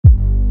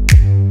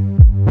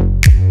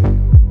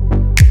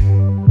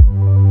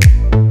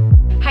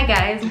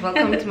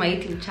welcome to my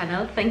YouTube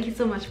channel. Thank you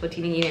so much for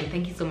tuning in and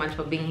thank you so much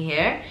for being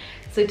here.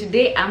 So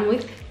today I'm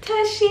with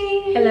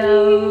Teshie.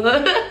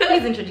 Hello.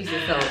 Please introduce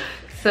yourself.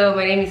 So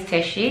my name is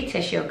Teshie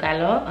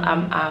Okalo.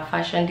 I'm a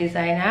fashion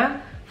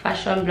designer,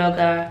 fashion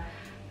blogger,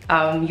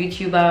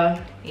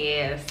 YouTuber.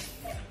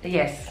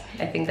 Yes,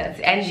 I think that's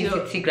it. And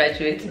UCT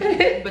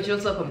graduate. But you're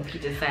also a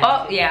computer science.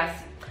 Oh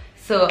yes.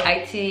 So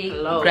IT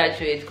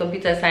graduate,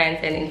 computer science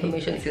and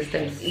information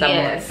systems.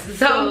 Yes.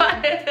 So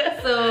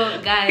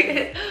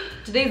guys,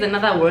 today is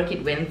another Work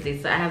It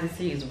Wednesday. So I have a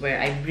series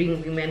where I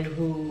bring women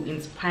who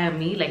inspire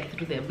me, like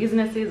through their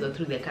businesses or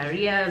through their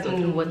careers or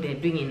through what they're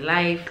doing in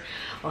life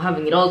or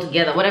having it all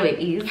together, whatever it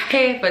is.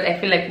 But I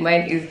feel like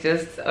mine is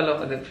just all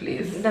over the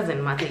place. It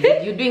doesn't matter.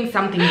 You're doing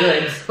something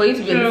good. For you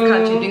to be in this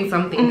couch, you're doing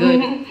something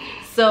good.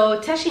 So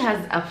Teshie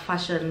has a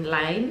fashion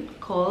line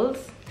called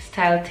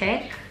Style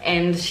Tech,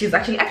 and she's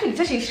actually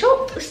Teshie,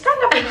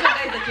 stand up and show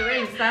guys that you're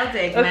wearing Style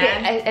Tech, man.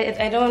 Okay,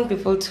 I don't want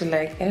people to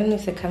like, I don't know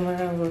if the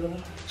camera will,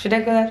 should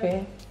I go that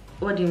way?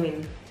 What do you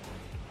mean?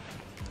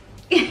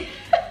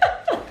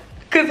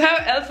 Because how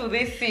else will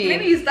they see?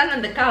 Maybe you stand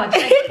on the couch,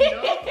 like, you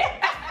know?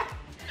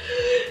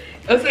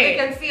 Okay. So they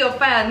can see your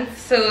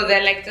pants. So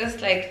they're like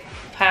just like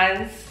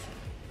pants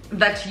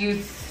that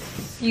you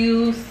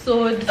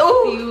sewed.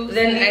 Oh,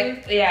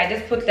 then I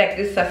just put like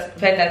these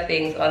suspender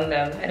things on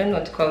them. I don't know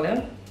what to call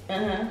them.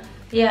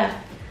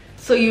 Yeah.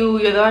 So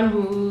you're the one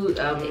who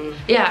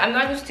yeah, I'm the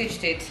one who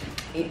stitched it.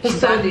 Who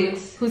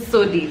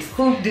sewed it?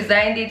 Who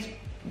designed it,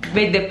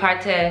 made the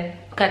pattern,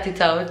 cut it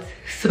out,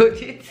 sewed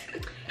it.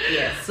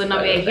 Yes. So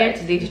now we're here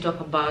today to talk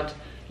about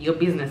your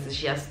businesses.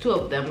 She has two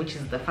of them, which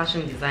is the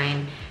fashion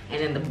design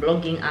and then the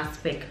blogging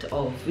aspect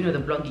of, you know, the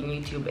blogging,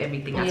 YouTube,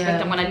 everything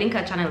aspect. I'm gonna link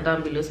her channel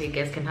down below so you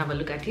guys can have a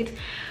look at it.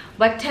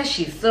 But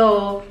Teshie,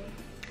 so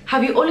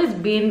have you always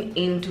been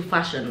into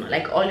fashion?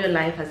 Like all your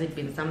life, has it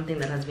been something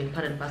that has been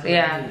part and parcel of you?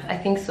 Yeah, I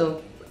think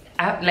so.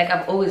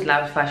 I've always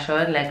loved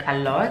fashion, like a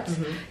lot.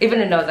 Even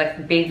when I was like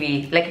a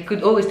baby, like I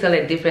could always tell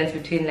the difference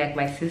between like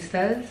my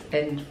sisters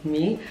and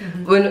me.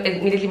 When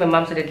immediately my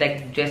mom started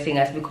like dressing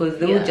us, because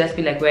they would just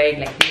be like wearing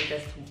like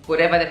just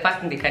whatever, the first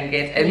thing they can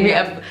get, and me,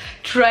 I'm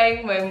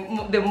trying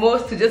the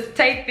most to just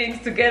tie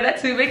things together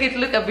to make it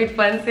look a bit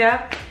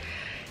fancier.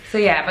 So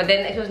yeah, but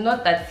then it was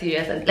not that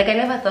serious, and like I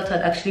never thought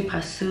I'd actually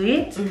pursue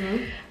it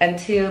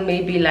until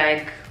maybe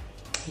like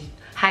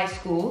high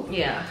school,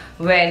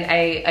 when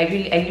I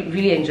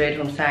really enjoyed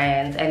home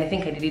science, and I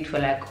think I did it for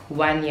like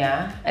 1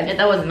 year, and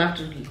that was enough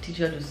to teach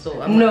you how to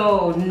sew.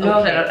 No,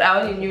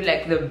 I only knew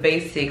like the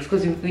basics,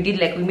 because we made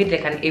like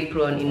an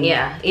apron in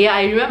I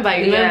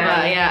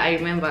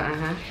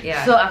remember.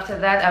 So after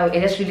that I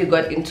just really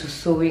got into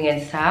sewing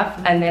and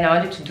stuff, and then I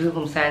wanted to do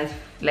home science,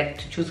 like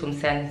to choose home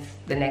science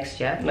the next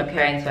year. My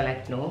parents were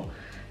like no,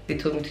 they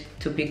told me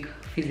to pick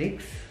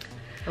physics.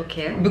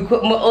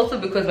 Also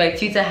because my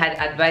tutor had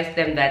advised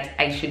them that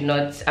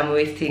I'm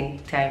wasting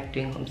time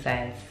doing home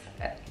science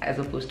as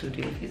opposed to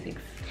doing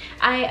physics.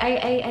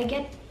 I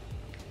get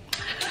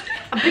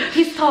a bit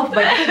pissed off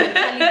by the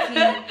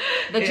mentality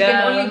that you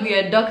can only be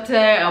a doctor,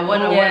 a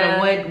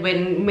one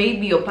when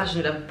maybe your passion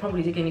would have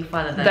probably taken you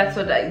further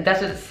than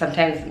that's what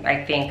sometimes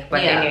I think.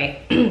 But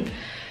anyway,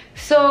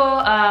 so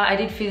I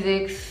did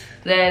physics.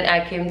 Then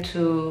I came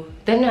to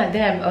I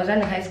was in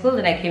high school.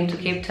 Then I came to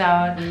Cape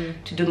Town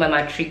to do my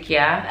matric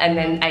year, and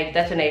then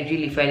that's when I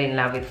really fell in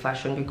love with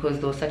fashion, because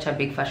there was such a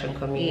big fashion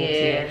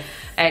community,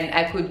 and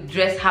I could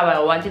dress how I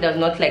wanted. I was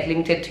not like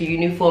limited to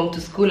uniform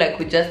to school. I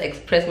could just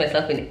express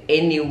myself in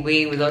any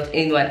way without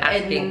anyone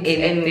asking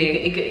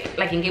anything.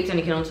 Like in Cape Town,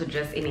 you can also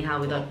dress anyhow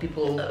without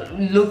people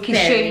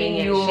shaming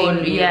you.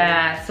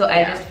 So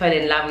I just fell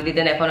in love with it.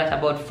 Then I found out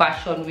about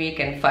Fashion Week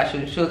and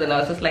fashion shows, and I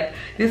was just like,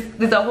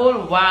 there's a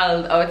whole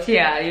world out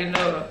here, you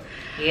know.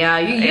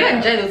 You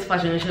enjoy those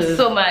fashion shows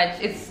so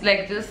much. It's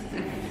like I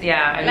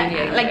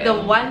really like the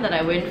one that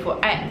I went for.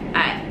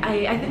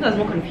 I think I was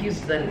more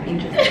confused than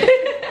interested.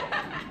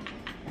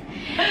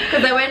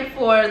 Because I went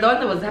for the one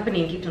that was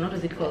happening in Cape Town. What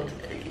was it called?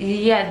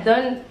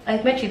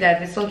 I met you there,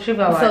 the Soul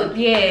Triba one. So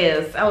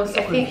yes, I was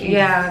so confused.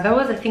 That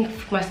was, I think,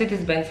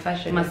 Mercedes-Benz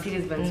Fashion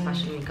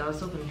Week. I was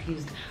so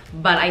confused,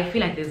 but I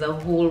feel like there's a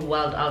whole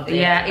world out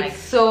there. It's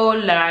so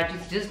large.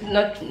 It's just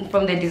not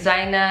from the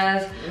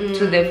designers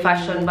to the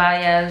fashion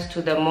buyers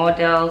to the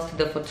models to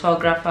the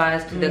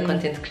photographers to the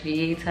content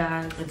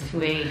creators. It's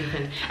very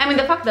different. I mean,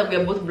 the fact that we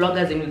are both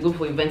bloggers and we go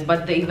for events,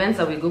 but the events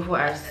that we go for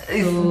are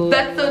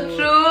that's so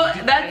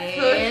true. That's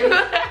so true.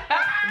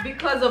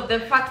 Because of the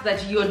fact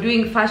that you're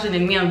doing fashion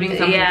and me, I'm doing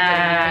something.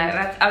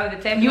 That's out of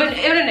the time. Even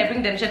when I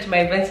bring them to my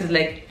events, it's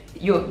like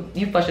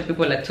you fashion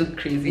people are too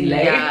crazy.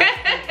 Like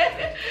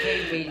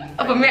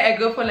for me, I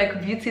go for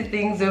like beauty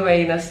things where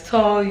we're in a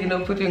store, you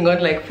know, putting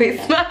on like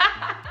face mask.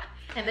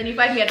 And then you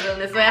find me at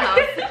Wellness Warehouse.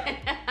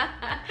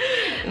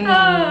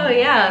 Oh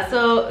yeah,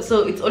 so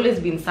it's always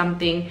been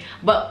something,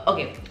 but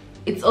okay,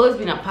 it's always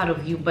been a part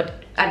of you.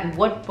 But at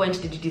what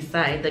point did you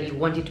decide that you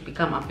wanted to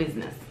become a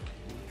business?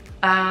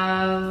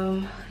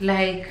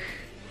 Like,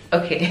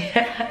 okay,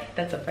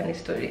 that's a funny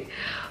story.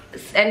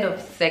 End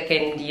of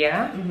second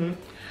year,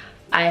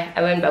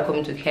 I went back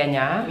home to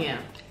Kenya. Yeah.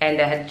 And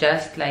I had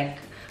just like,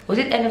 was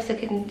it end of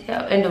second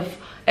year?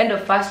 End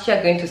of first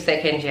year going to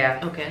second year.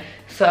 Okay.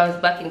 So I was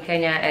back in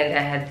Kenya, and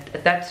I had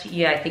that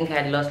year I think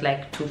I had lost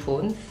like 2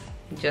 phones,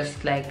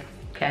 just like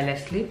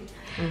carelessly.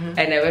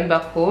 And I went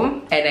back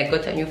home and I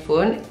got a new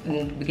phone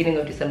in the beginning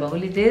of December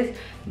holidays.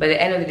 By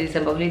the end of the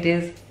December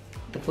holidays,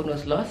 the phone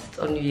was lost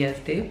on New Year's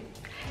Day,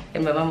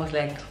 and my mom was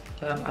like,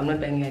 I'm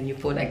not buying you a new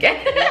phone again.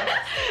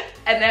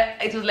 And then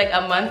it was like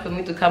a month for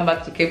me to come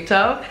back to Cape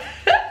Town.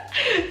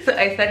 So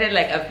I started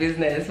like a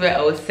business where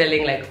I was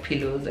selling like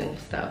pillows and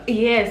stuff.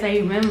 Yes, I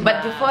remember.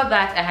 But before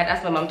that, I had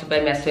asked my mom to buy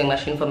me a sewing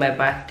machine for my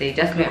birthday,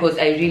 just because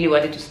I really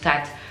wanted to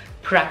start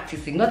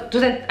practicing. At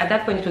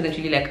that point it wasn't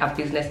really like a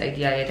business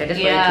idea yet. I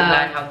just wanted to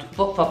learn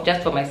how to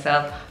just for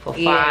myself, for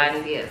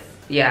fun. Yes.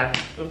 Yeah.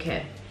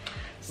 Okay.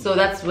 So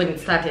that's when it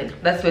started.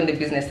 That's when the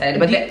business started.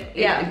 But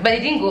but it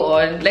didn't go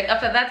on. Like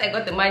after that, I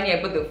got the money,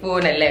 I bought the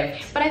phone, I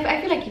left. But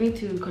I feel like you need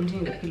to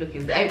continue the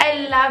pillowcase.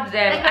 I love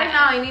them. Like right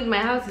now, I need my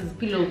house's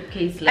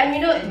pillowcase. Like, and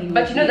you know,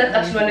 but you know that's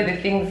actually one of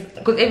the things,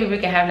 because every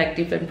week I have like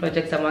different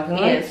projects I'm working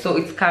on. So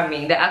it's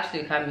coming. They're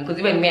actually coming. Because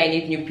even me, I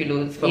need new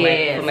pillows for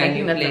my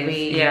new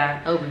place.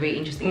 That would be very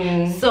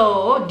interesting.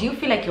 So, do you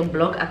feel like your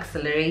blog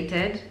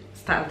accelerated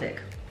Style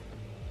Tech?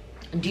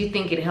 Do you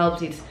think it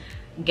helped it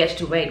get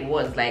to where it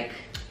was? Like,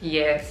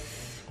 yes.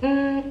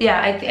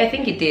 Yeah, I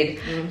think it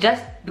did.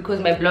 Just because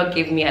my blog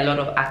gave me a lot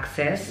of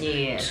access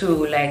to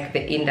like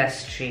the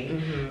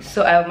industry.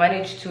 So I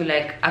managed to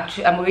like,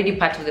 actually I'm already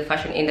part of the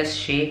fashion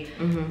industry.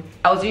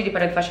 I was already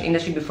part of the fashion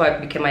industry before I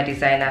became a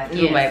designer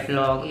through my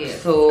blog.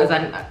 So as a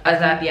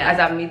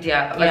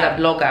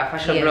blogger,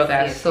 fashion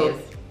blogger. So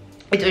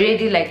it's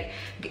already like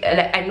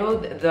I know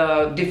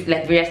the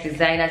like various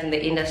designers in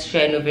the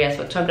industry. I know various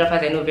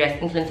photographers. I know various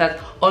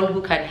influencers, all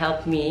who can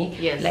help me.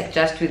 Like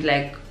just with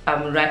like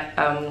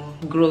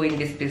growing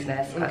this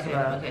business as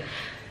well. Okay.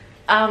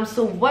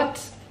 So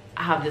what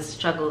have the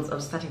struggles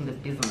of starting the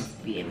business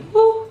been?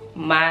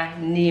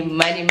 Money,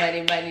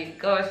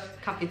 gosh,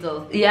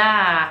 capital.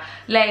 Yeah,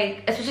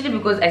 like especially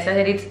because I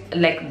started it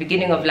like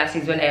beginning of last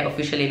year when I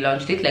officially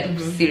launched it. Like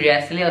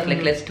seriously, I was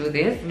like, let's do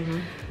this.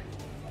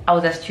 I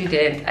was a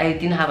student. I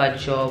didn't have a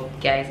job,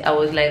 guys. I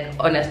was like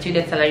on a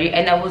student salary,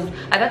 and I was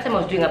at that time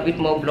I was doing a bit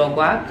more blog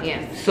work.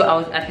 So I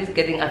was at least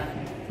getting a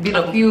bit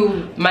of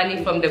few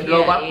money from the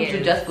blog work, which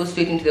would just go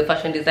straight into the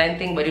fashion design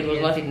thing, but it was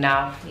not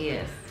enough.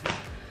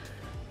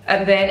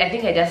 And then I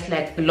think I just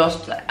like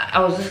lost.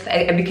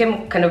 I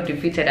became kind of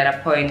defeated at a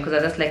point, because I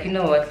was just like, you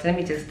know what, let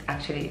me just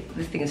actually,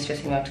 this thing is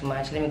stressing me out too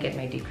much, let me get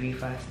my degree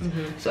first.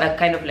 So I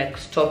kind of like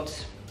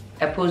stopped.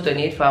 I paused on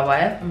it for a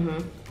while,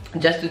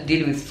 just to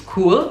deal with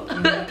school.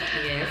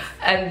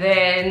 And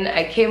then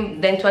I came,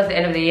 then towards the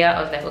end of the year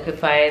I was like, okay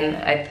fine,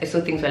 I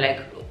saw things were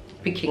like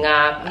picking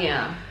up.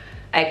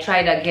 I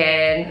tried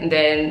again, and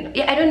then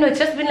I don't know, it's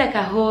just been like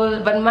a whole,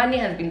 but money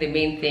has been the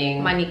main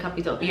thing. Money,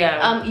 capital.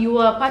 You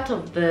were part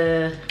of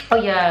the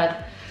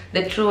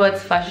the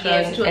Truwards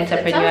Fashion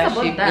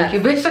Entrepreneurship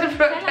Incubation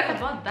Program. Tell us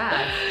about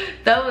that.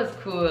 That was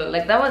cool.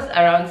 Like that was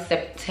around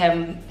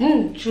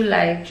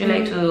July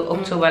to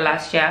October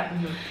last year.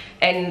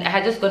 And I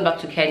had just gone back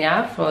to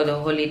Kenya for the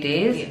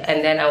holidays,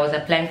 and then I was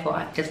applying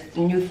for just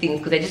new things,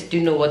 because I just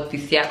didn't know what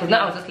this year, because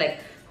now I was just like,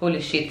 holy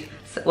shit,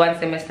 one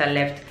semester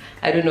left,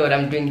 I don't know what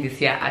I'm doing this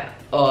year at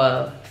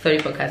all. Sorry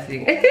for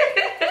cussing.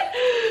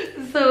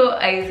 So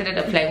I started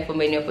applying for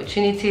many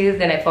opportunities.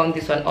 Then I found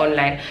this one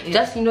online.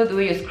 Just, you know, the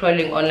way you're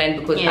scrolling online,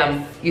 because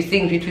you're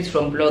seeing retweets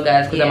from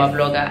bloggers, because I'm a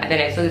blogger. And then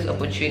I saw this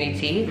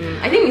opportunity.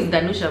 I think Miss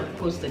Danusha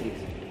posted it.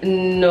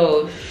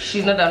 No,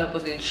 she's not the one who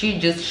posted it. She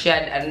just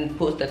shared and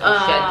posted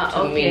shared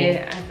to me.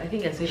 I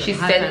think I saw it she on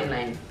her said,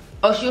 timeline.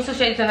 Oh, she also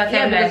shared it on her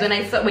timeline.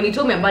 Because when you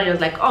told me about it, I was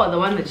like, oh, the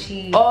one that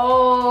she.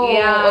 Oh,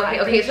 yeah.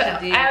 Okay. So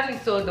I only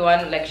saw the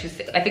one like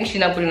I think she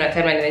now put it on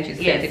her timeline, and then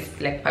she said it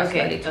like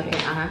personally to me.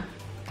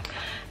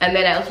 And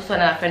then I also saw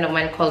another friend of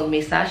mine called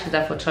Misa. She's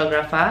a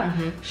photographer.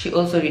 She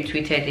also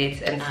retweeted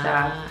it and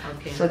stuff.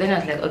 So then I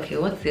was like, okay,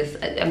 what's this?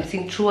 I'm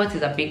seeing Truwards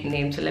is a big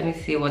name, so let me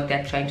see what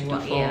they're trying to do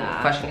for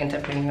fashion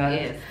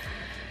entrepreneurs.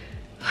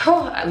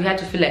 Oh, we had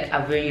to fill like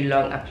a very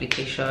long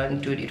application,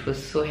 dude. It was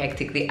so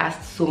hectic. They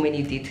asked so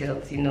many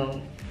details, you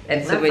know,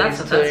 and so many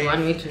stories. That's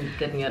one way to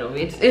get me out of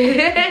it.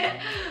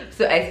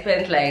 So I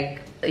spent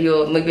like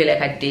maybe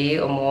like a day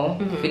or more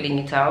filling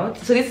it out.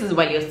 So this is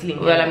while you're still in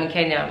Kenya? While I'm in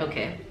Kenya.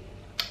 Okay.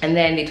 And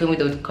then they told me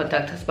they would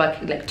contact us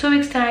back in like 2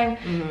 weeks time.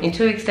 In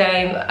 2 weeks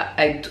time,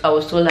 I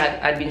was told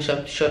I'd been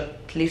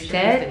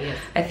shortlisted.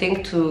 I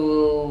think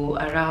to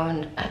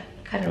around, I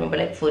can't remember,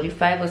 like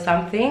 45 or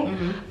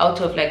something, out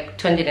of like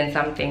 200 and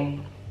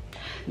something.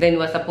 Then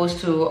we're supposed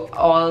to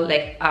all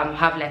like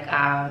have like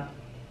a,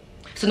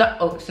 so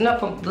not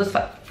from those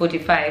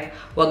 45,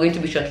 we're going to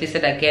be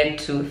shortlisted again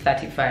to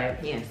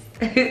 35. Yes.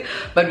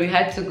 But we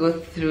had to go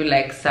through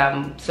like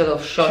some sort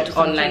of short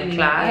online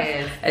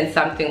class and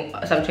some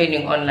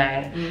training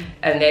online.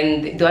 And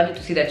then they wanted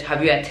to see that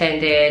have you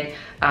attended.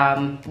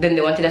 Then they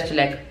wanted us to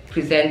like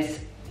present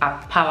a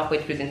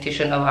PowerPoint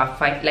presentation of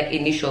our like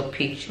initial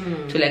pitch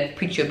to like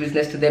pitch your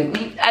business to them.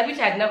 I wish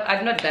I'd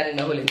not done in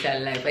my whole entire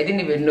life. I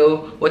didn't even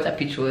know what a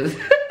pitch was.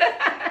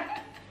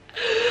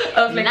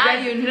 I was like, now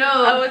you know.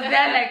 I was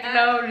there like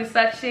now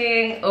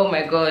researching. Oh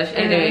my gosh.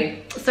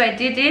 Anyway, so I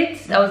did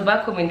it. I was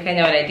back home in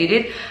Kenya when I did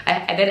it.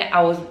 And then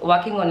I was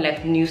working on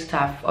like new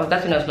stuff.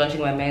 That's when I was launching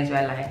my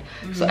menswear line.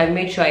 So I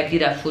made sure I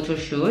did a photo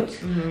shoot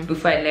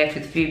before I left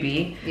with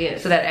Phoebe.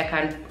 Yes. So that I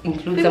can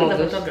include some of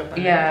those.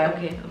 Yeah.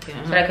 Okay.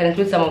 So that I can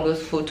include some of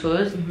those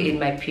photos in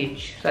my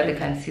pitch, so that they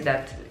can see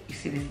that. You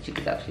see, this chick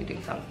is actually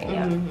doing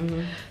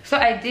something. So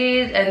I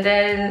did, and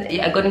then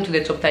I got into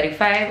the top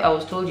 35. I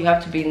was told you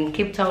have to be in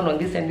Cape Town on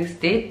this and this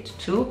date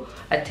to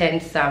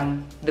attend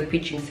the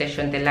pitching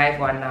session, the live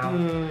one now,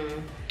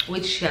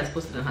 which she has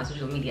posted on her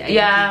social media.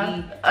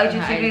 Yeah,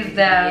 IGTV is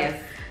there.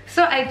 Yes.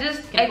 So I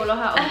just follow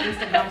her on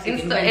Instagram,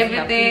 Insta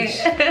everything.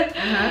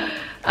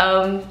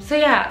 So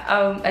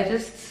yeah,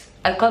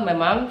 I called my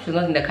mom. She's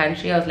not in the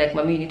country. I was like,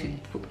 Mommy, you need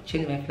to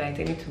change my flight.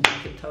 I need to be in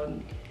Cape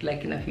Town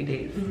like in a few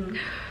days.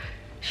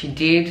 She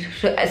did.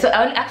 So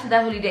after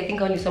that holiday, I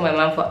think I only saw my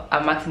mom for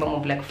a maximum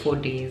of like 4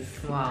 days.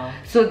 Wow.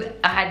 So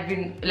I had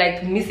been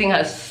like missing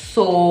her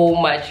so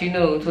much, you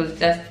know. It was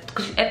just,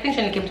 cause I think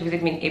she only came to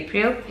visit me in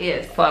April.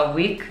 Yes. For a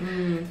week.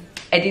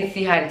 I didn't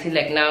see her until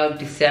like now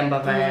December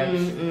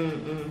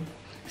vibes.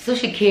 So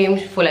she came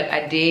for like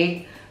a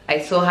day. I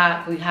saw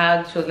her, we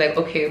hugged. She was like,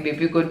 okay,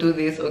 baby, go do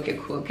this. Okay,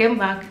 cool. Came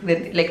back.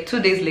 Then like 2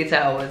 days later,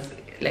 I was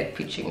like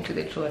pitching to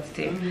the towards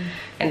team,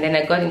 and then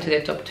I got into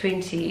the top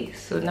 20.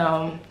 So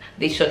now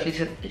they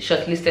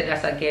shortlisted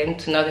us again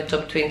to now the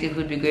top 20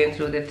 who'd be going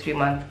through the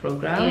 3-month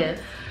program. Yes.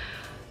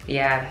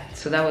 Yeah,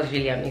 so that was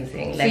really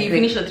amazing. So you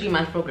finished the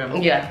 3-month program?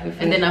 Yeah.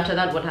 And then after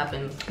that, what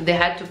happens? They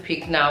had to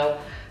pick now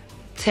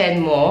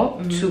 10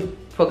 more to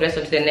progress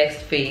on to the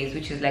next phase,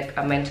 which is like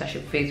a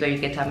mentorship phase where you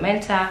get a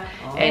mentor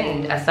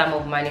and a sum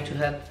of money to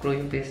help grow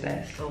your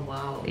business. Oh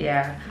wow.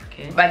 Yeah.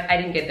 Okay. But I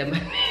didn't get the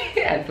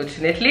money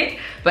unfortunately,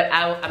 but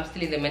I'm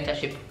still in the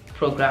mentorship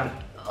program.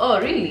 Oh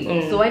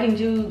really? So why didn't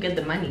you get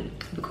the money?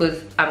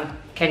 Because I'm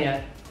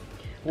Kenyan.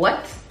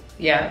 What?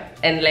 Yeah,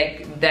 and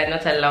like they're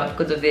not allowed,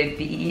 because of the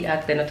BEE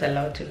Act, they're not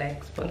allowed to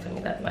like sponsor me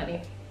that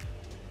money.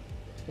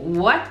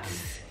 What?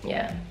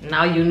 Yeah.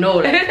 Now you know.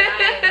 Like,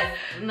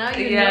 now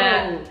you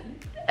know.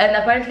 And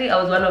apparently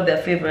I was one of their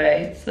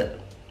favorites.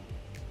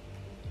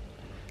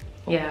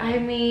 Yeah. I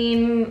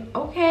mean,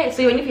 okay.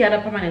 So even if you had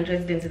a permanent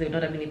residency, they would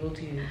not have been able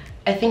to.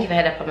 I think if I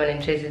had a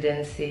permanent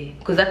residency,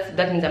 because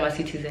that means I'm a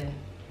citizen.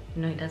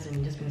 No, it doesn't.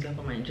 It just means you have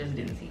permanent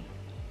residency.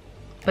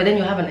 But then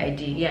you have an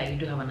ID. Yeah, you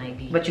do have an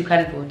ID. But you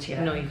can't vote,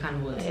 yeah. No, you can't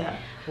vote. Yeah.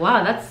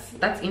 Wow,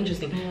 that's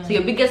interesting. Yeah. So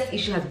your biggest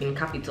issue has been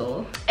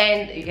capital.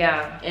 And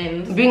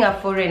and being a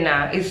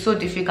foreigner is so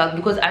difficult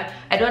because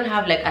I don't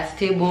have like a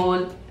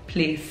stable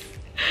place.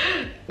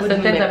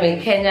 Sometimes I'm in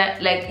Kenya,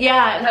 like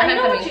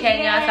sometimes I'm in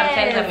Kenya,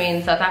 sometimes I'm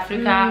in South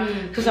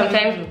Africa. So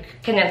sometimes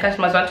Kenyan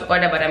customers want to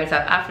order, but I'm in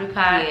South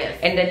Africa,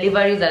 and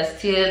deliveries are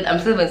I'm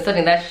still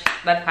sorting that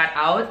part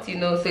out, you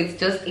know. So it's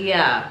just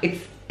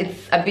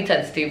it's a bit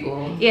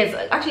unstable. Yes,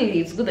 actually,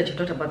 it's good that you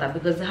talked about that,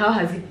 because how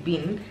has it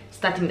been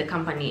starting the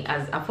company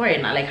as a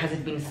foreigner? Like, has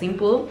it been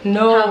simple?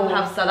 No.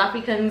 Have South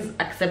Africans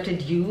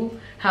accepted you?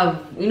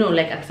 Have, you know,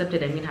 like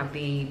accepted, I mean, have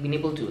they been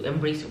able to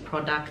embrace your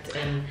product?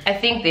 And I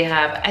think they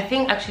have. I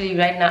think actually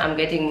right now I'm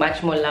getting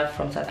much more love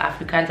from South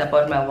Africans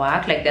about my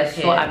work. Like, they're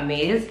so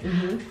amazed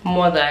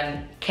more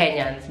than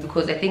Kenyans,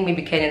 because I think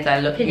maybe Kenyans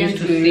are used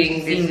to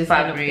seeing this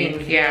fabric.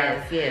 Kind of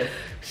yes.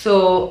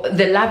 So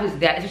the love is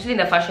there, especially in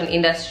the fashion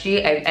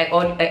industry. I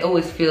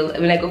always feel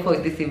when I go for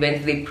these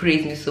events, they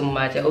praise me so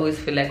much. I always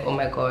feel like, oh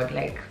my god,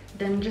 like,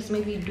 then just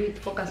maybe do it,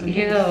 focus on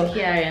here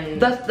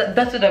and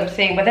that's what I'm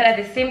saying. But then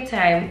at the same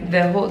time,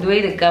 the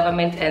way the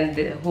government and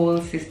the whole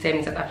system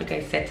in South Africa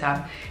is set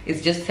up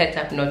is just set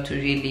up not to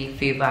really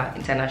favor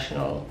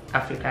international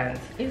Africans.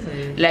 Is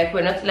it? Like,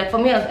 we're not, like, for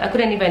me, I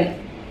couldn't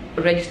even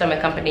register my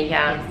company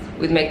here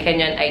with my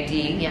Kenyan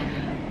ID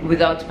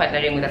without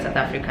partnering with a South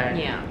African.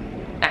 Yeah,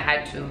 I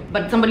had to.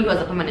 But somebody who has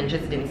a permanent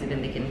residency,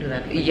 then they can do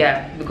that.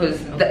 Yeah,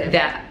 because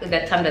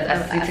they're termed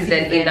as a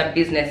citizen in the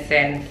business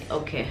sense.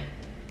 Okay,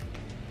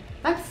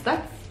 that's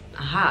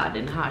hard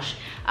and harsh.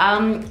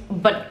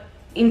 But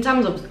in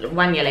terms of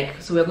 1 year, like,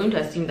 so we're going to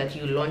assume that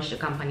you launched the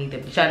company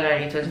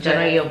January. It was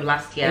January of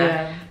last year.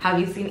 Yeah. Have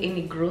you seen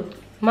any growth?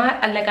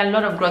 Like a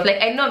lot of growth.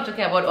 Like, I know I'm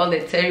talking about all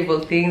the terrible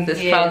things, the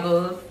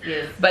struggles,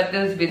 but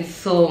there's been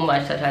so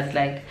much that has,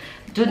 like,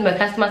 dude, my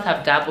customers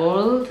have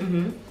doubled.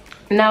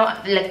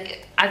 Now,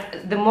 like,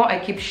 the more I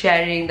keep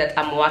sharing that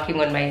I'm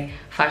working on my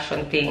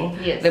fashion thing,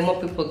 the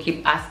more people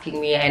keep asking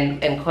me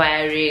and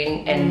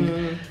inquiring,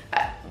 and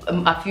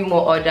a few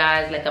more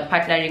orders. Like, I'm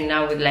partnering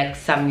now with like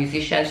some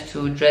musicians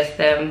to dress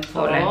them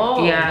for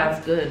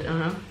that's good.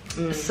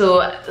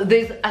 So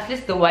there's, at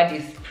least the word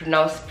is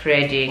now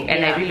spreading,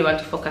 and I really want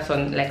to focus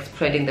on like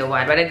spreading the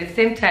word, but at the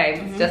same time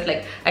it's just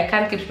like I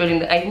can't keep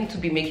spreading I need to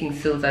be making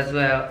sales as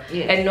well.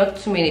 And not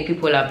too many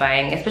people are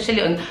buying, especially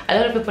a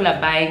lot of people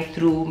are buying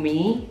through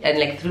me and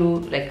like through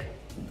like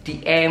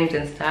DMs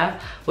and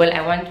stuff. Well,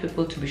 I want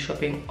people to be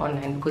shopping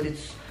online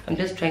because I'm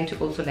just trying to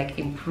also like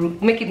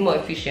make it more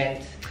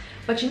efficient.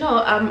 But you know,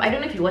 I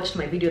don't know if you watched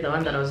my video, the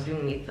one that I was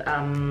doing with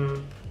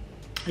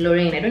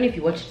Lorraine. I don't know if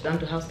you watched down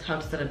to how to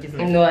start a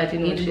business. No, I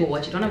didn't. You need to go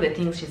watch it. One of the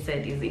things she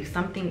said is, if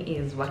something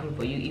is working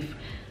for you, if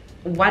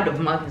word of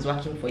mouth is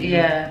working for you,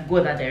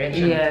 go that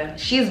direction.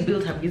 She's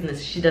built her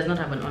business. She does not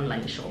have an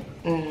online shop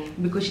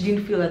because she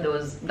didn't feel that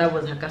that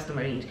was her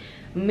customer range.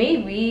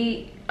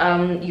 Maybe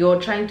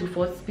you're trying to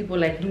force people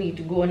like me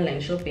to go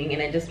online shopping,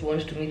 and I just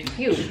want to meet with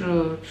you.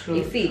 True.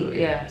 You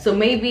see, so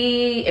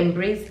maybe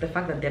embrace the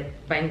fact that they're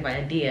buying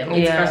via DM.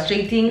 It's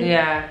frustrating,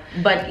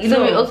 but you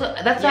know, also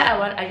that's why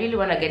I really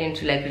want to get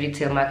into like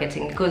retail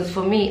marketing, because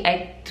for me,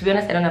 to be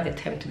honest, I don't have the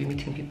time to be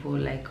meeting people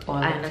like all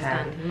the time. I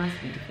understand. It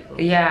must be difficult.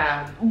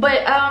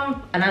 But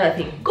another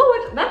thing, go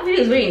watch that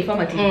video. Is very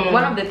informative.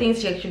 One of the things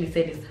she actually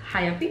said is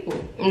hire people.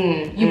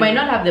 You might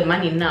not have the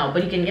money now,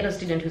 but you can get a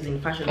student who's in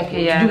fashion to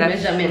do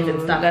measurements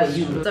and stuff for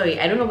you. Sorry,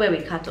 I don't know where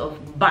we cut off,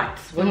 but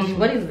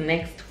what is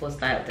next for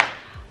Style Tech?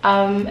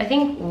 I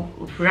think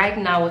right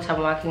now what I'm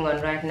working on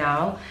right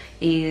now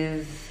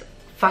is,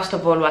 first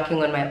of all,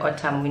 working on my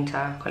autumn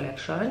winter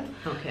collection.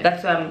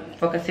 That's why I'm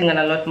focusing on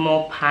a lot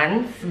more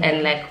pants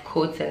and like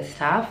coats and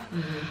stuff.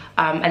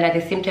 And at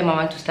the same time, I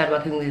want to start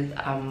working with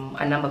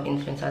a number of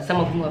influencers, some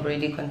of whom I've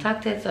already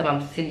contacted, some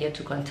I'm still yet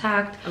to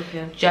contact,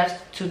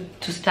 just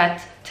to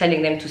start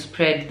telling them to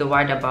spread the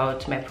word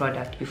about my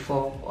product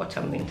before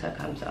autumn winter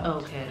comes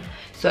out.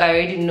 So I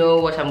already know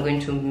what I'm going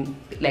to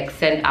like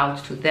send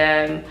out to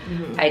them.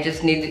 I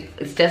just need,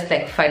 it's just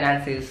like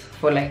finances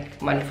for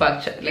like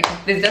manufacture, like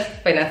there's just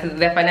finances,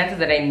 there are finances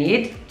that I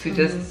need to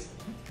just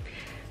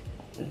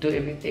do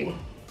everything.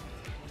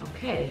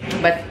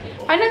 But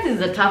finance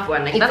is a tough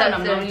one. Like, like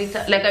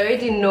I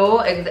already know,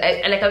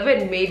 like I've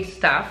already made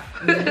stuff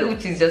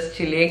which is just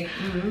chilling.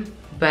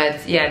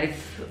 But yeah,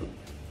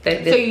 so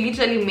you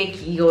literally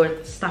make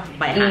your stuff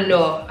by hand?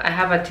 No, I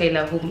have a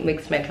tailor who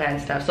makes my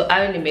client stuff, so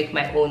I only make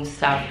my own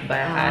stuff by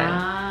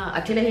hand.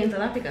 A tailor here in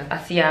South Africa?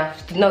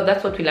 No,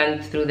 that's what we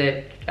learned through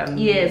the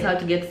how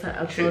to get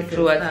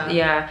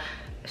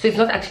so it's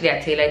not actually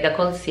a tailor, they're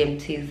called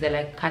CMTs. They're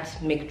like cut,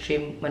 make,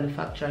 trim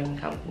manufacturing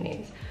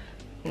companies.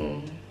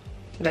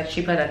 They're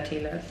cheaper than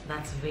tailors.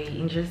 That's very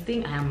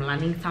interesting. I am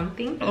learning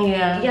something.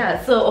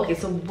 So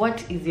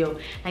what is your,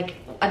 like,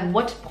 at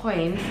what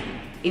point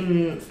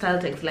in Style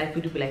Tech's life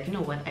would you be like, you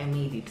know what, I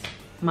made it,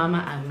 mama,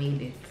 I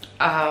made it?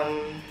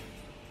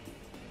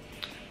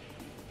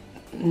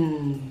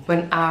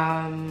 When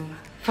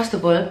first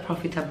of all,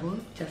 profitable,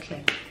 just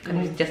like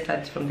can we just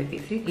start from the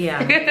basics?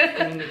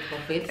 Can you make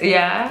profits?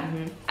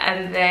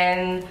 And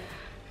then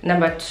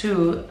number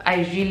 2,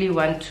 I really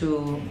want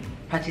to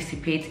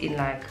participate in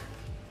like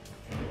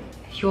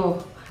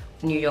your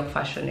New York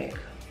Fashion Week.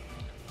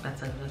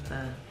 That's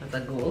a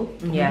goal.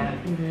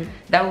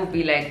 That would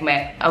be like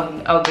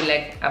I'll be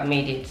like, I've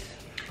made it.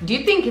 Do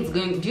you think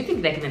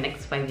like in the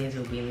next 5 years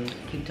you'll be in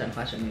Cape Town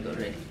Fashion Week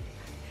already?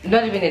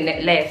 Not even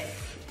in less.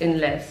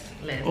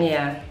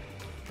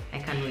 I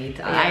can't wait.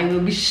 I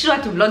will be sure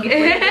to vlog it for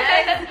you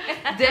guys.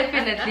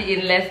 Definitely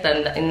in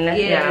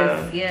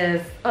less.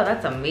 Yes. Oh,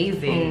 that's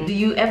amazing. Do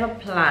you ever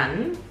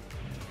plan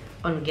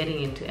on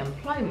getting into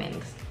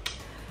employment?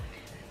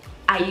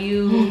 Are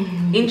you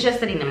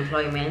interested in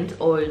employment,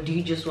 or do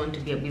you just want to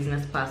be a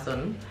business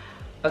person?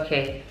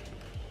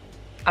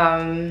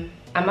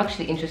 I'm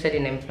actually interested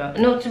in employment.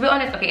 No, to be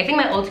honest, I think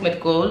my ultimate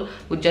goal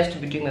would just to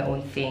be doing my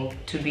own thing,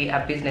 to be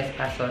a business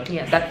person.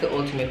 That's the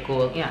ultimate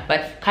goal.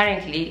 But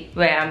currently,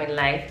 where I am in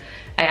life,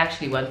 I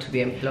actually want to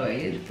be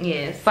employed.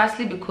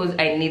 Firstly, because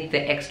I need the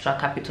extra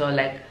capital,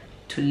 like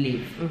to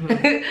live,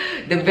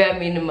 the bare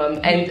minimum,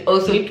 and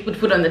also to put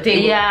food on the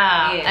table.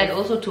 And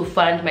also to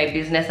fund my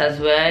business as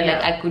well.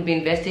 Like I could be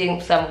investing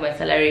some of my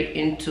salary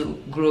into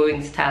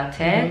growing Style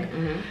Tech.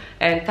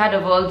 And third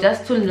of all,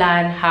 just to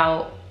learn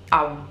how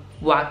our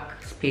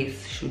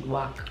workspace should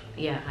work.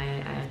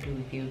 I agree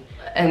with you.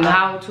 And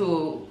how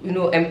to,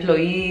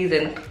 employees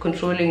and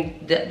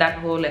controlling that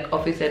whole like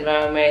office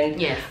environment,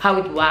 how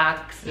it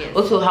works.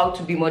 Also how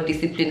to be more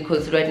disciplined,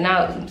 because right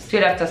now,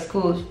 straight after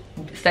school,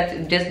 start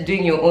just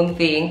doing your own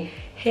thing.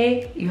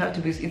 Hey, you have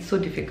to be, it's so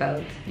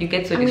difficult. You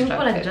get so distracted.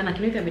 People like Jana,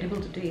 can you be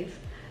able to do it?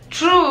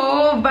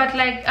 True, but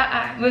like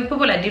when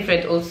people are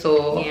different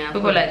also.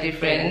 People are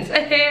different.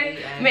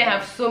 May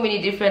have so many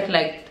different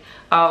like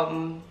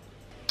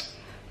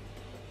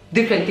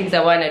different things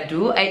I want to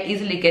do. I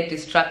easily get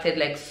distracted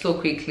like so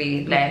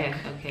quickly. Like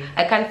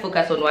I can't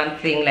focus on one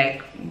thing.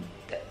 Like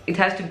it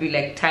has to be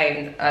like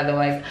timed,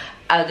 otherwise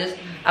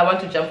I want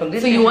to jump from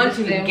this. So you want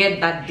to get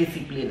that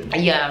discipline.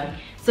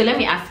 So let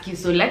me ask you,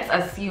 so let's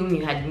assume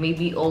you had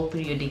maybe all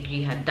through your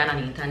degree had done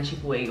an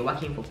internship where you're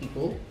working for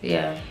people.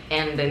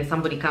 And then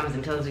somebody comes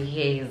and tells you,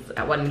 hey, here's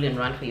 1 million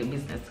rand for your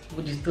business.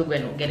 Would you still go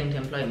and get into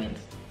employment?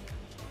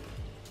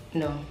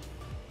 No.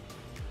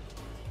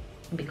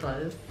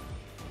 Because?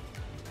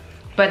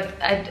 But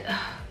I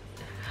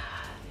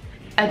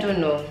don't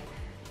know,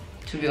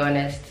 to be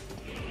honest.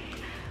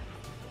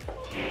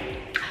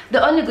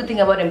 The only good thing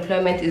about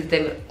employment is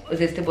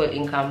the stable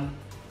income.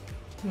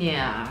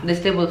 Yeah, the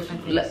stable,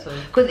 because so.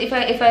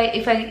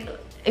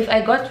 if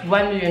I got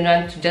 1 million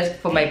rand just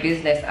for my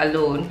business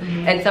alone,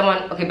 and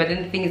someone, okay, but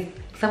then the thing is,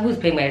 someone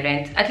who's paying my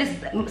rent, at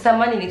least some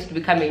money needs to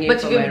be coming in.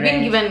 But for if you've my been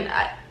rent. given,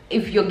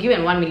 if you're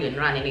given 1 million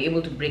rand and you're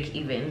able to break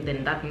even,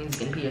 then that means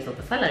you can pay yourself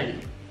a salary.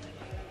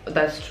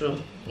 That's true.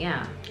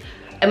 Yeah.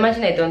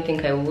 Imagine I don't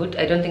think I would.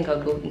 I don't think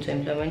I'll go into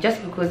employment,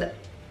 just because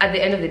at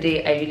the end of the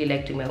day, I really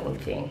like doing my own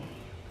thing.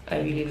 I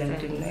really like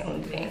doing my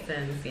own thing. Makes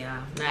sense,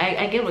 yeah.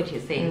 I get what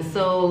you're saying.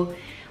 So,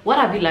 what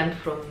have you learned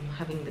from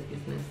having the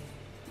business?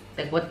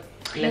 Like, what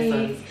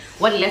lessons?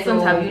 What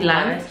lessons have you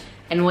learned,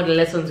 and what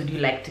lessons would you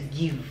like to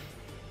give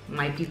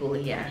my people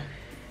here?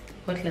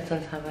 What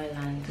lessons have I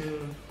learned?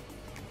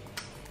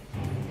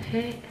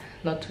 Hey,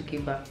 not to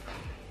give up.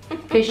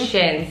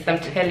 Patience, I'm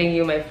telling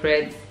you, my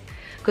friends.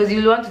 Because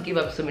you want to give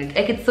up so many.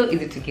 Like, it's so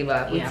easy to give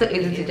up. Yeah, it's so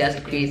easy to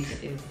just quit.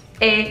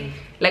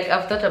 Like,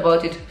 I've thought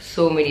about it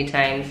so many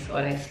times,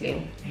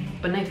 honestly.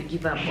 But now if you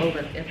give up all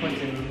that effort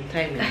and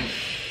time, and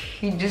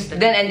you just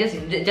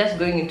just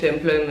going into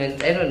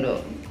employment, I don't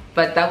know.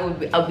 But that would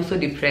be, I'll be so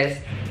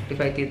depressed if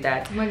I did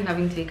that. Imagine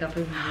having to wake up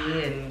every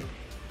day and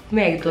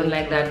me, I don't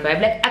like that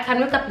vibe. Like, I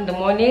can wake up in the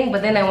morning,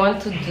 but then I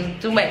want to just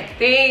do my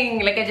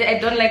thing. Like, I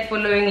don't like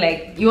following,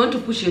 like, you want to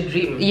push your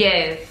dream.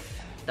 Yes,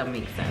 that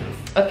makes sense.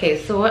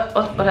 Okay, so what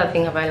other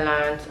thing have I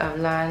learned? I've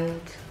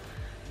learned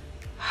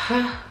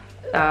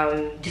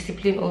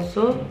discipline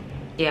also.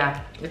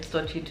 Yeah, it's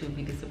taught you to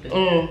be disciplined.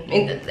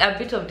 A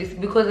bit of this,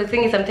 because the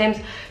thing is, sometimes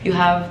you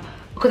have,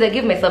 because I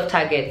give myself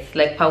targets,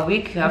 like per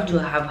week you have to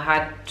have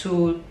had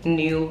 2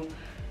 new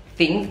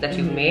things that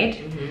you've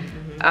made,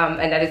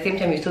 and at the same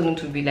time you still need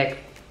to be like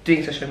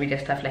doing social media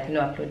stuff, like, you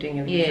know, uploading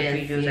your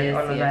videos and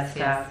all of that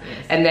stuff.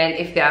 And then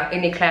if there are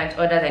any client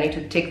orders, I need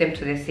to take them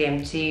to the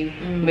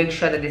CMT, make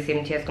sure that the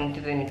CMT has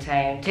completed in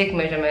time, take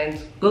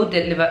measurements, go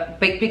deliver,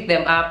 pick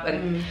them up,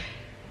 and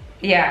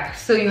yeah.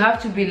 So you have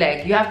to be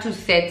like, you have to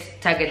set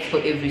targets for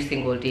every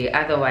single day,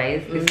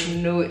 otherwise there's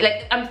no,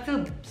 like, I'm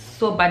still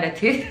so bad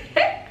at it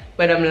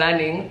but I'm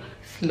learning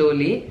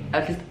slowly.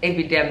 At least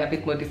every day I'm a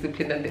bit more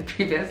disciplined than the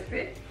previous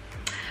day.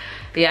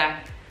 Yeah,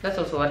 that's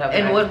also what I've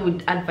learned. And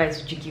what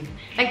advice would you give?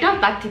 Like, not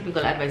that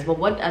typical advice, but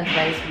what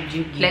advice would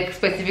you give? Like,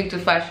 specific to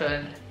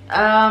fashion?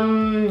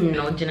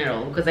 No,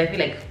 general, because I feel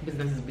like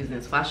business is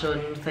business.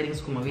 Fashion, starting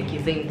school,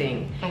 Maviki, same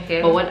thing.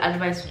 Okay. But what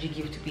advice would you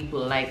give to people,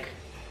 like,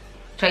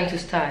 trying to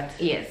start?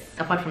 Yes,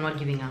 apart from not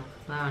giving up.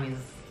 That one is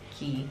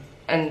key.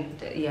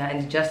 And yeah,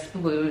 and just,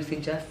 people will say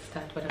just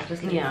start, but I'm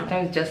just like,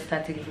 sometimes just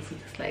starting is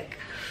just like,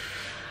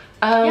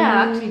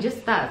 yeah, actually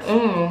just start.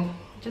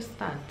 Just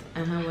start.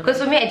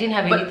 Because for me, I didn't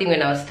have anything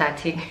when I was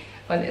starting.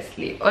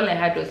 Honestly, all I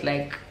had was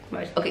like,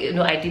 okay,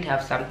 no, I did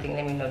have something.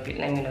 Let me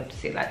not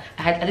say that.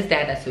 At least I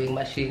had a sewing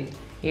machine,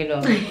 you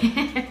know,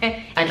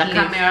 and a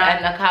camera,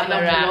 and a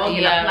blog,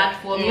 and a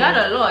platform. You had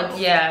a lot.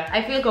 Yeah,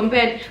 I feel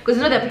compared, because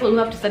you know there are people who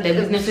have to start their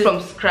businesses from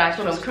scratch,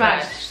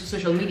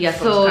 social media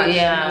from scratch,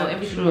 you know,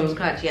 everything from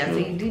scratch. Yeah, so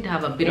you did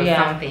have a bit of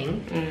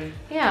something.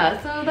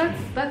 Yeah, so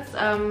that's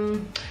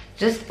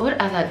just, what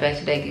other advice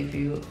should I give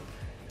you?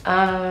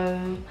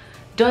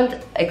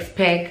 Don't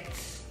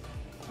expect,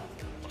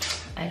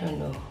 I don't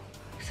know,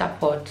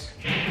 support.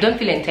 Don't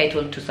feel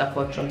entitled to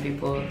support from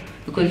people,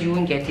 because you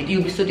won't get it.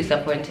 You'll be so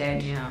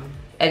disappointed. Yeah,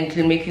 and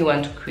it'll make you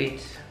want to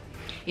quit.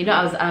 You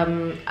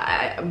know,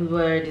 we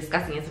were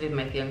discussing yesterday with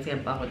my fiance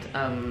about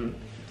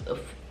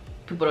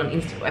people on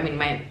Instagram, I mean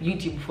my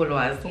YouTube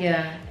followers.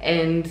 Yeah,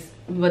 and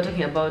we were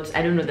talking about,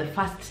 I don't know, the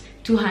first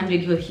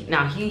 200.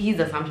 His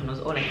assumption was,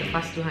 oh, like the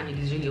first 200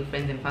 is really your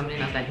friends and family,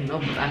 and I was like, no,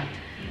 but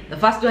the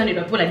first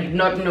 200 people I did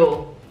not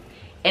know.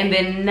 And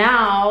then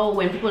now,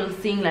 when people are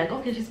seeing like,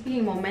 okay, she's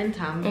feeling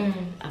momentum,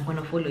 I'm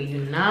gonna follow you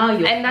now.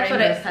 And that's what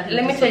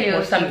let me tell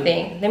you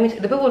something.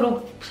 The people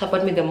who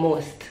support me the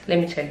most, let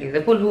me tell you, the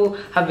people who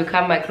have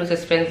become my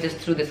closest friends just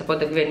through the support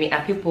they've given me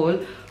are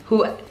people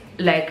who,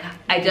 like,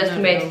 I just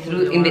met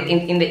through in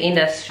the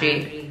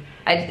industry.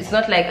 It's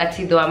not like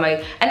Atido,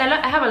 and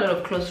I have a lot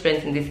of close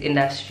friends in this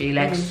industry,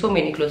 like so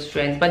many close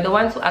friends, but the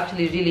ones who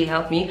actually really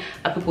help me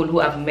are people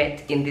who I've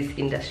met in this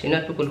industry,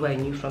 not people who I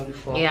knew from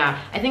before. Yeah,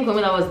 I think for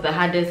me that was the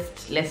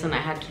hardest lesson I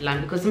had to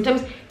learn, because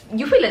sometimes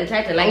you feel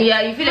entitled, like,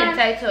 yeah, you feel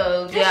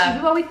entitled. Yeah,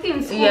 you were with you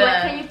in school,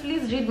 like, can you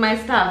please read my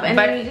stuff? And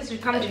then you just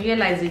come to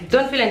realize it.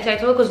 Don't feel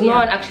entitled, because no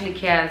one actually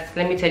cares.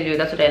 Let me tell you,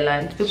 that's what I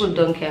learned. People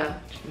don't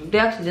care. They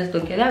actually just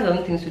don't care. They have their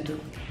own things to do.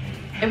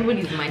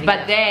 Everybody's minding.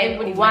 But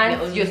then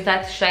once you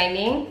start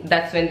shining,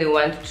 that's when they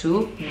want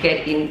to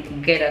get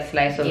a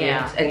slice of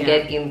it and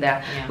get in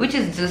there, which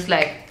is just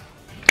like,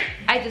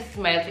 I just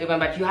smile to everyone.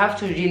 But you have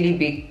to really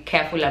be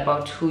careful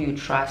about who you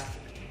trust,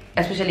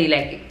 especially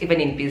like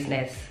even in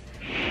business,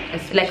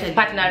 like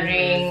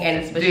partnering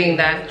and doing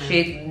that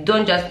shit.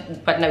 Don't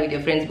just partner with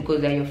your friends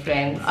because they're your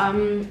friends.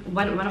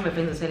 One of my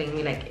friends was telling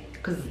me, like,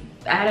 because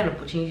I had an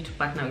opportunity to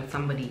partner with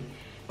somebody.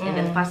 And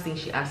the first thing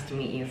she asked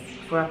me is,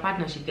 for a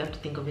partnership, you have to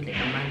think of it like a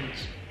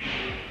marriage.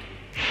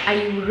 Are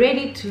you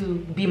ready to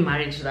be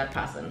married to that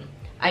person?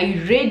 are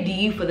you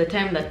ready for the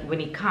time that when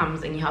it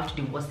comes and you have to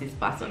divorce this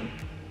person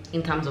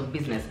in terms of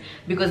business?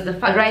 Because the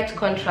fact right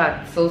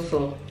contracts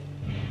also,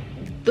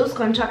 those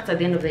contracts at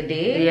the end of the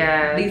day,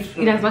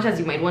 in as much as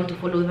you might want to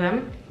follow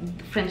them,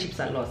 friendships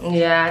are lost.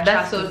 Yeah,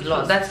 that's Trust so is true.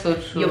 lost. That's so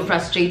true. You're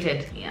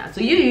frustrated. Yeah.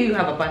 So you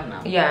have a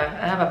partner. Yeah,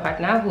 I have a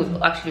partner who's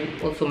actually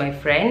also my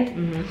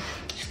friend.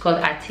 She's called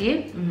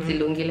Ati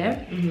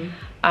Zilungile.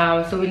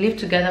 So we lived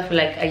together for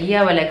like a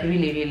year. We're like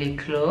really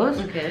close.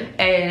 Okay.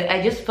 And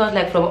I just felt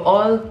like from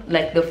all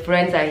like the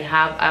friends I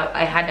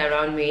had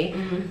around me,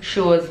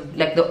 she was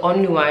like the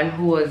only one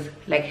who was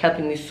like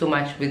helping me so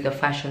much with the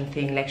fashion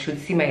thing. Like she would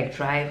see my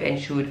drive and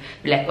she would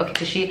be like, okay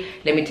Teshie,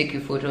 let me take you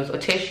photos, or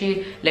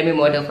Teshie, let me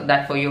model for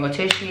that for you, or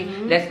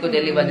Teshie, let's go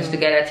deliver this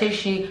together,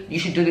 Teshie, you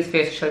should do this for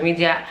your social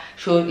media.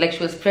 She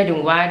was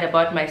spreading word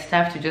about my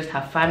stuff to just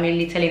her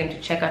family, telling them to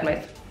check out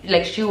my,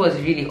 like she was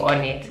really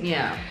on it.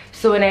 Yeah.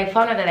 So when I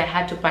found out that I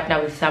had to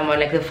partner with someone,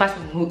 like the first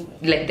one who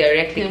like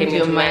directly came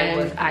into mind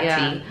was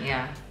Ati.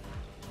 Yeah.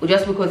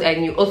 Just because I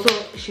knew also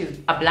she's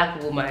a black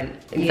woman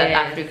in South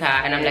Africa,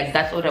 and I'm like,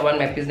 that's what I want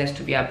my business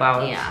to be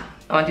about. Yeah.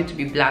 I want it to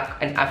be black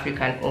and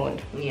African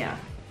owned. Yeah.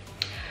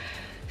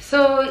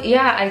 So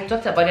yeah, I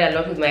talked about it a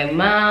lot with my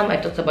mom. I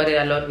talked about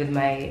it a lot with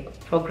my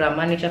program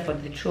manager for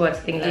the True Arts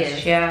thing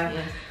last year.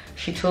 Yes.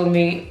 She told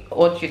me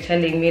what you're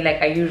telling me,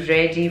 like, are you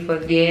ready for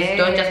this?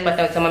 Don't just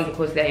partner with someone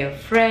because they're your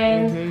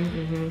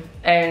friend.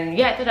 And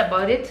yeah, I thought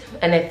about it,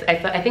 and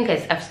I think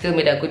I've still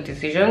made a good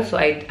decision. So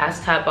I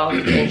asked her about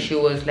it, and she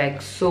was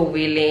like so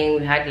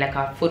willing. We had like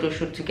our photo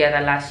shoot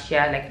together last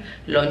year, like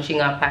launching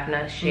our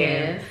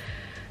partnership.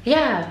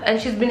 Yeah, and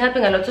she's been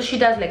helping a lot. So she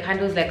does like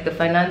handles like the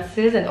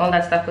finances and all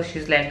that stuff, because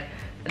she's like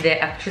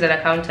she's an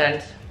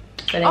accountant.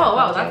 Oh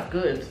wow, that's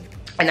good.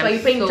 And so are you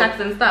paying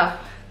tax and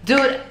stuff?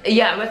 Dude,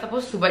 yeah, we're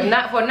supposed to, but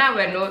not for now.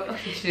 We're not.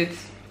 Okay, shit.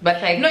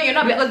 But like, no, you're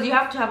not, because you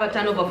have to have a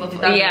turnover of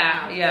 50,000.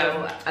 Yeah.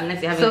 So,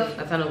 unless you have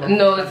a turnover.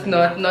 No, it's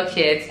not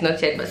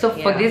yet. But so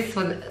for this,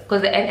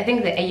 because I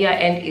think the year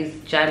end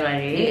is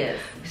January. Yes.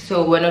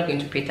 So we're not going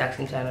to pay tax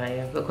in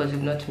January because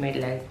we've not made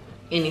like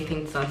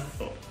anything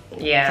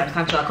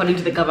substantial according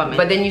to the government.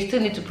 But then you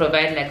still need to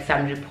provide like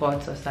some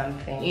reports or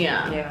something.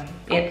 Yeah.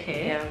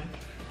 Okay. Yeah.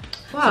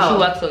 Wow. So she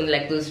works on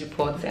like those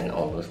reports and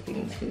all those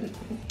things.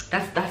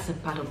 That's a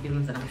part of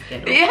business that I'm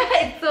scared of. Yeah,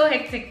 it's so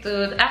hectic,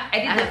 dude.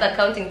 I did those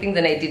accounting things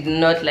and I did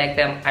not like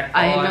them at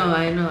all.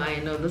 I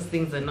know. Those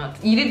things are not.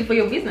 You did it for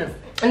your business?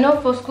 No,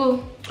 for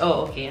school.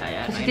 Oh, okay.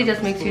 Yeah. It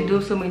just makes you do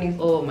so many.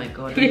 Oh my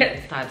god.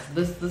 Yeah. Starts.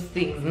 Those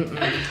things.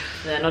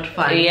 They're not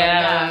fun.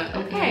 Yeah.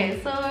 Okay.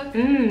 So,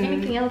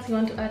 anything else you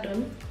want to add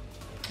on?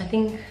 I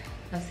think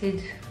I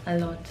said a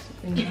lot.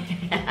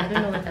 I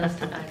don't know what else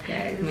to add,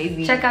 guys.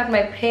 Maybe check out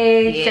my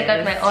page. Check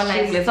out my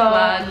online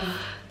store.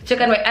 Check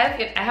out my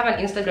I have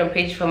an Instagram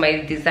page for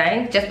my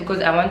design, just because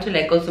I want to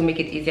like also make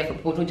it easier for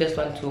people who just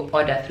want to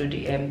order through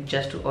DM,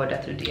 just to order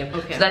through DM.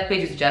 Okay. So that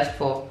page is just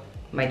for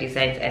my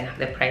designs and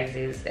the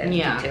prices and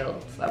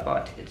details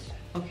about it.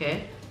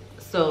 Okay.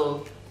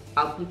 So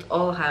I'll put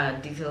all her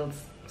details,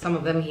 some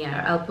of them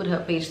here. I'll put her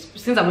page,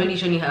 since I'm already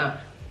showing you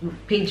her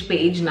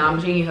page. Now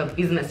I'm showing you her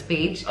business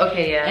page.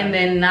 Okay, yeah. And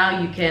then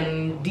now you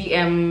can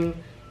DM,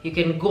 you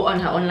can go on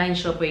her online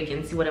shop where you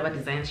can see whatever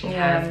designs she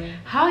has.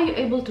 How are you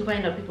able to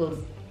find out people's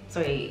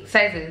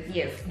sizes?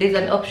 Yes, there's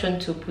an option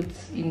to put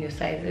in your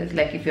sizes,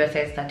 like if you're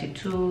size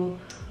 32,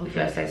 if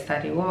you're size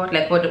 31,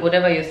 like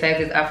whatever your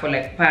sizes are for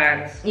like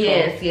pants.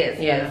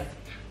 Yes.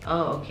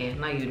 Oh, okay,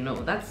 now you know.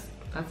 That's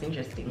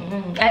interesting.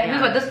 I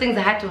remember those things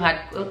I had to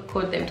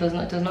code them. It was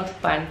not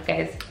fun,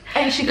 guys.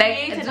 And she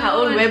created her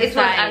own website. It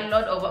was a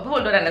lot of,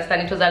 people don't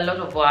understand, it was a lot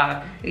of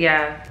work.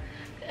 Yeah.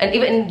 And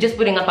even just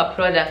putting up a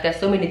product, there's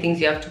so many things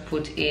you have to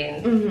put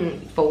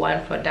in for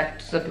one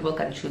product so people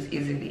can choose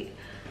easily.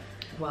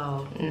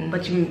 Wow.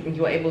 But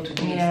you were able to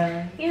do it.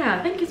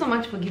 Yeah, thank you so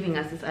much for giving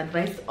us this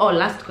advice. Oh,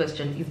 last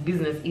question, is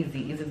business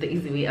easy? Is it the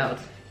easy way out?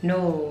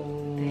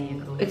 No. There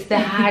you go. It's the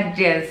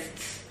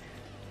hardest.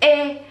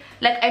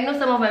 Like I know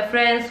some of my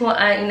friends who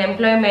are in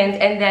employment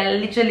and they're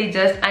literally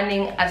just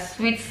earning a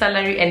sweet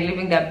salary and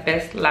living their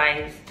best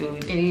lives,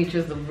 dude. And you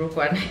choose the broke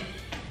one.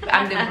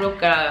 I'm the broke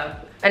girl.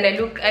 And I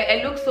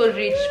look so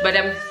rich, but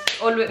I'm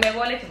always, my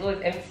wallet is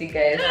always empty,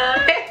 guys.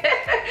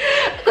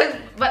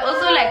 But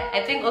also, like,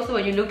 I think also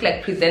when you look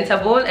like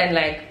presentable and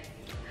like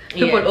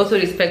people also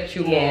respect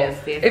you more,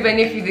 even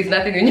if there's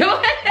nothing in your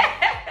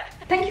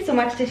Thank you so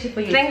much, Teshie, for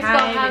your time. Thanks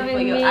for having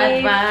me. Your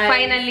advice.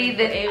 Finally,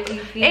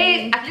 everything.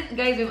 Hey, at least,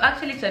 guys, we've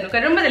actually turned. I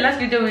remember the last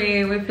video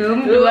we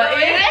filmed.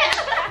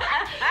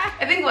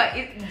 I think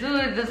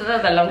dude, this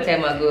was a long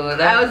time ago.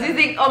 I was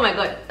using, oh my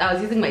god, I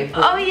was using my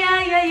phone. Oh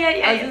yeah.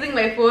 I was using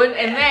my phone,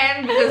 and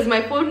then because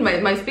my phone,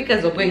 my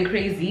speakers were going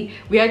crazy,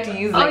 we had to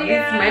use like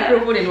this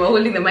microphone, and we're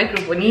holding the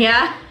microphone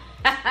here.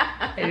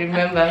 I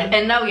remember.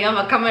 And now we have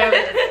a camera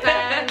with a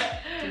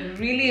stand.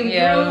 Really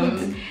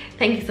improved.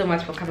 Thank you so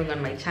much for coming on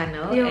my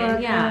channel. You're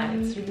and yeah,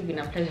 welcome. it's really been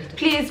a pleasure.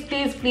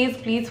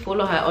 Please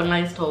follow her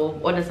online store.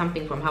 Order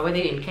something from her, whether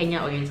you're in Kenya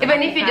or you're in South Even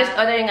Africa. if you're just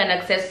ordering an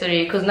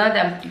accessory, because now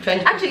that I'm trying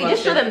to actually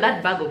just show them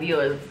that bag of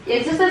yours. Yeah,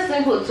 it's just a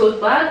simple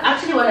tote bag.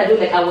 Actually, what I do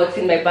like a what's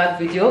in my bag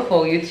video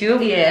for YouTube.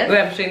 Yes.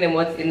 Where I'm showing them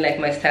what's in like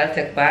my style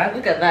tech bag.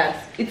 Look at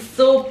that. It's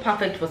so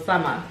perfect for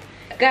summer.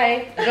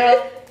 Guy,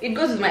 girl, it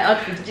goes with my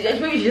outfit.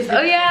 Maybe you just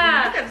Oh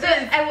yeah. Look at So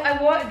this.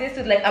 I wore this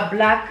with like a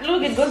black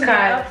Look, it goes with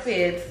my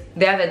outfit.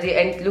 the other day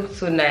and it looked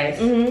so nice.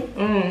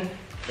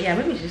 Yeah,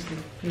 maybe just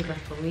leave that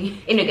for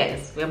me. Anyway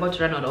guys, we're about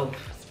to run out of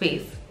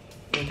space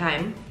and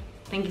time.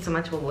 Thank you so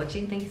much for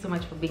watching. Thank you so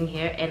much for being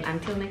here, and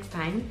until next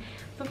time,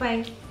 bye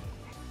bye.